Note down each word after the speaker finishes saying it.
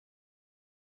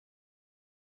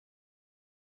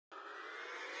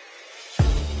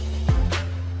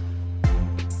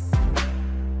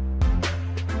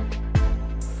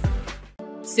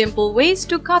Simple ways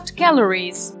to cut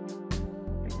calories.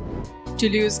 To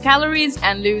lose calories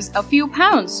and lose a few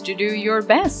pounds to do your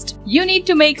best, you need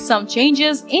to make some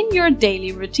changes in your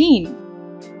daily routine.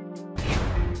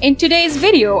 In today's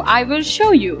video, I will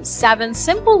show you 7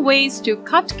 simple ways to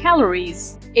cut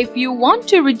calories. If you want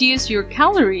to reduce your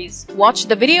calories, watch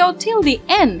the video till the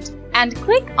end and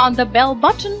click on the bell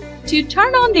button to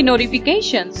turn on the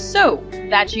notifications so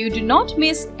that you do not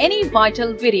miss any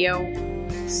vital video.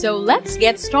 So let's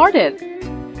get started.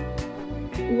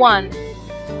 1.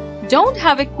 Don't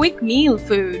have a quick meal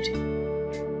food.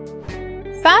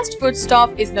 Fast food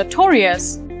stuff is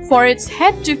notorious for its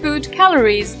head-to-foot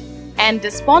calories and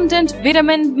despondent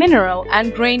vitamin, mineral,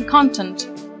 and grain content.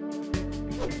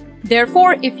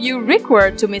 Therefore, if you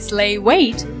require to mislay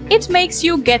weight, it makes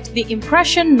you get the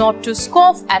impression not to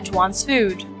scoff at one's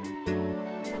food.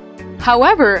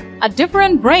 However, a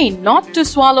different brain not to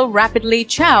swallow rapidly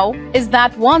chow is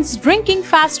that once drinking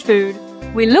fast food,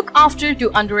 we look after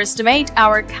to underestimate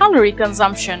our calorie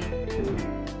consumption.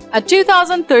 A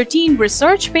 2013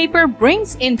 research paper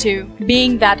brings into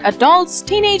being that adults,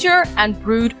 teenagers, and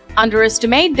brood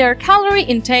underestimate their calorie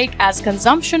intake as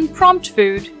consumption-prompt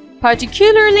food,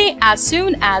 particularly as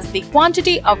soon as the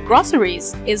quantity of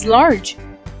groceries is large.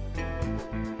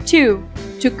 2.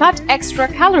 To cut extra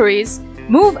calories,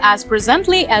 move as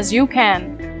presently as you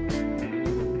can.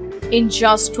 In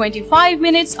just 25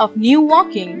 minutes of new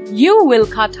walking, you will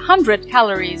cut 100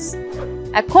 calories.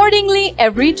 Accordingly,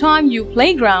 every time you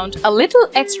playground a little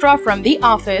extra from the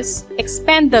office,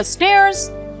 expand the stairs,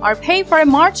 or pay for a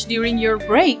march during your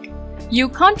break, you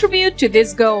contribute to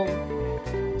this goal.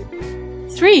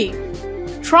 3.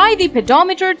 Try the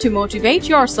pedometer to motivate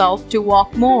yourself to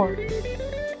walk more.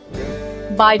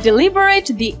 By deliberate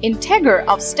the integer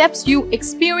of steps you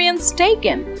experience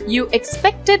taken, you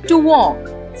expected to walk.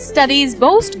 Studies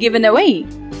boast given away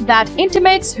that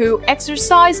intimates who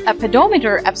exercise a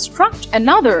pedometer obstruct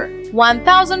another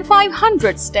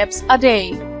 1,500 steps a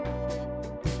day.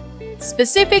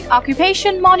 Specific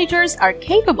occupation monitors are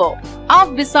capable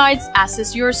of, besides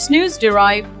assess your snooze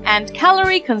drive and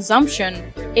calorie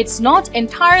consumption. It's not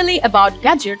entirely about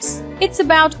gadgets, it's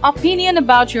about opinion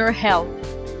about your health.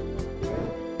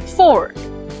 4.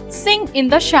 Sing in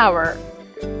the shower.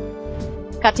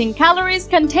 Cutting calories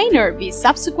container be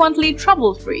subsequently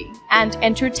trouble-free and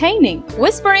entertaining.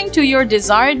 Whispering to your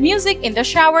desired music in the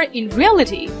shower in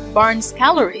reality burns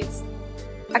calories.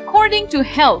 According to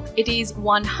Health, it is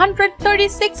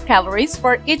 136 calories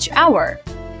for each hour.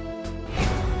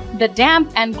 The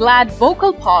damp and glad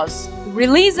vocal pause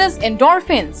releases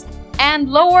endorphins and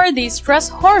lower the stress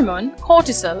hormone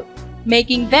cortisol,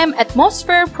 making them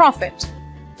atmosphere profit.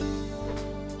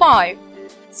 5.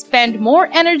 Spend more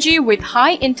energy with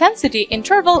high-intensity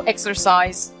interval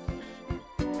exercise.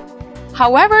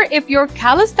 However, if your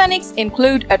calisthenics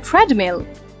include a treadmill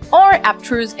or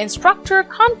abstruse instructor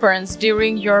conference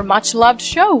during your much-loved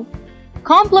show,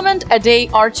 complement a day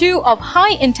or two of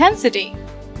high-intensity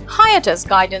hiatus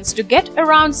guidance to get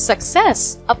around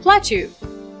success, a plateau.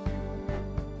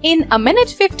 In a minute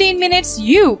 15 minutes,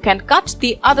 you can cut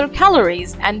the other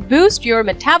calories and boost your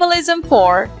metabolism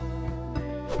for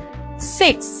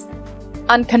 6.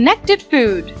 Unconnected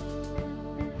food.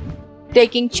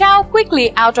 Taking chow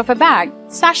quickly out of a bag,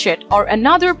 sachet, or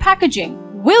another packaging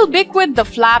will bequeath the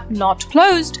flap not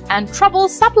closed and trouble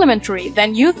supplementary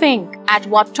than you think. At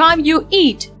what time you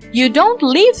eat, you don't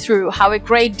leave through how a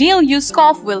great deal you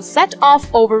scoff will set off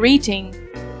overeating.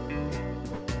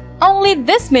 Only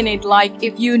this minute, like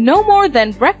if you no more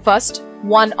than breakfast,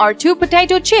 1 or 2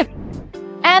 potato chips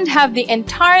and have the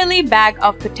entirely bag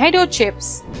of potato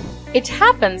chips. It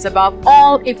happens above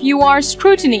all if you are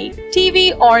scrutiny,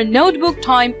 TV or notebook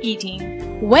time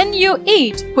eating. When you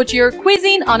eat, put your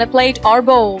cuisine on a plate or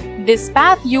bowl. This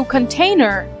path you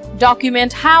container.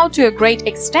 Document how to a great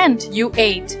extent you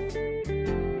ate.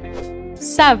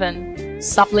 7.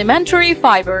 Supplementary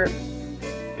fiber.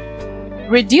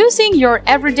 Reducing your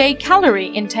everyday calorie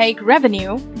intake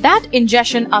revenue, that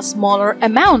ingestion a smaller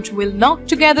amount will knock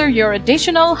together your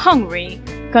additional hungry.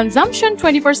 Consumption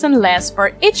 20% less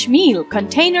for each meal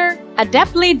container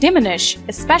adeptly diminish,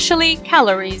 especially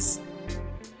calories.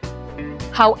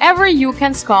 However, you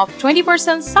can scoff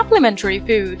 20% supplementary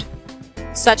food,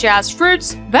 such as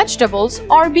fruits, vegetables,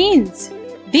 or beans.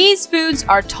 These foods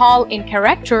are tall in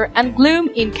character and gloom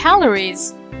in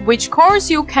calories. Which course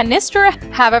you canister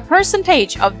have a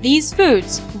percentage of these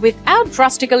foods without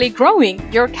drastically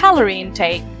growing your calorie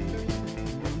intake.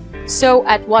 So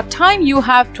at what time you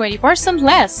have 20%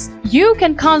 less, you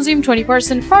can consume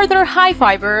 20% further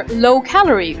high-fiber,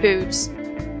 low-calorie foods.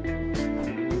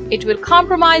 It will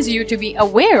compromise you to be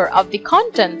aware of the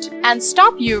content and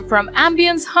stop you from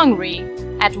ambience hungry.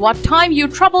 At what time you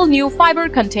trouble new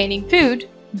fiber-containing food,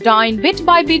 dine bit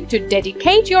by bit to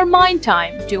dedicate your mind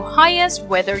time to highest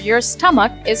whether your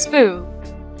stomach is full.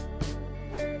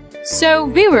 So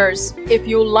viewers, if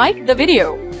you like the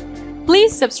video,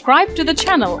 please subscribe to the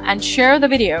channel and share the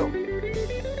video.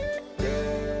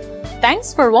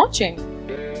 Thanks for watching.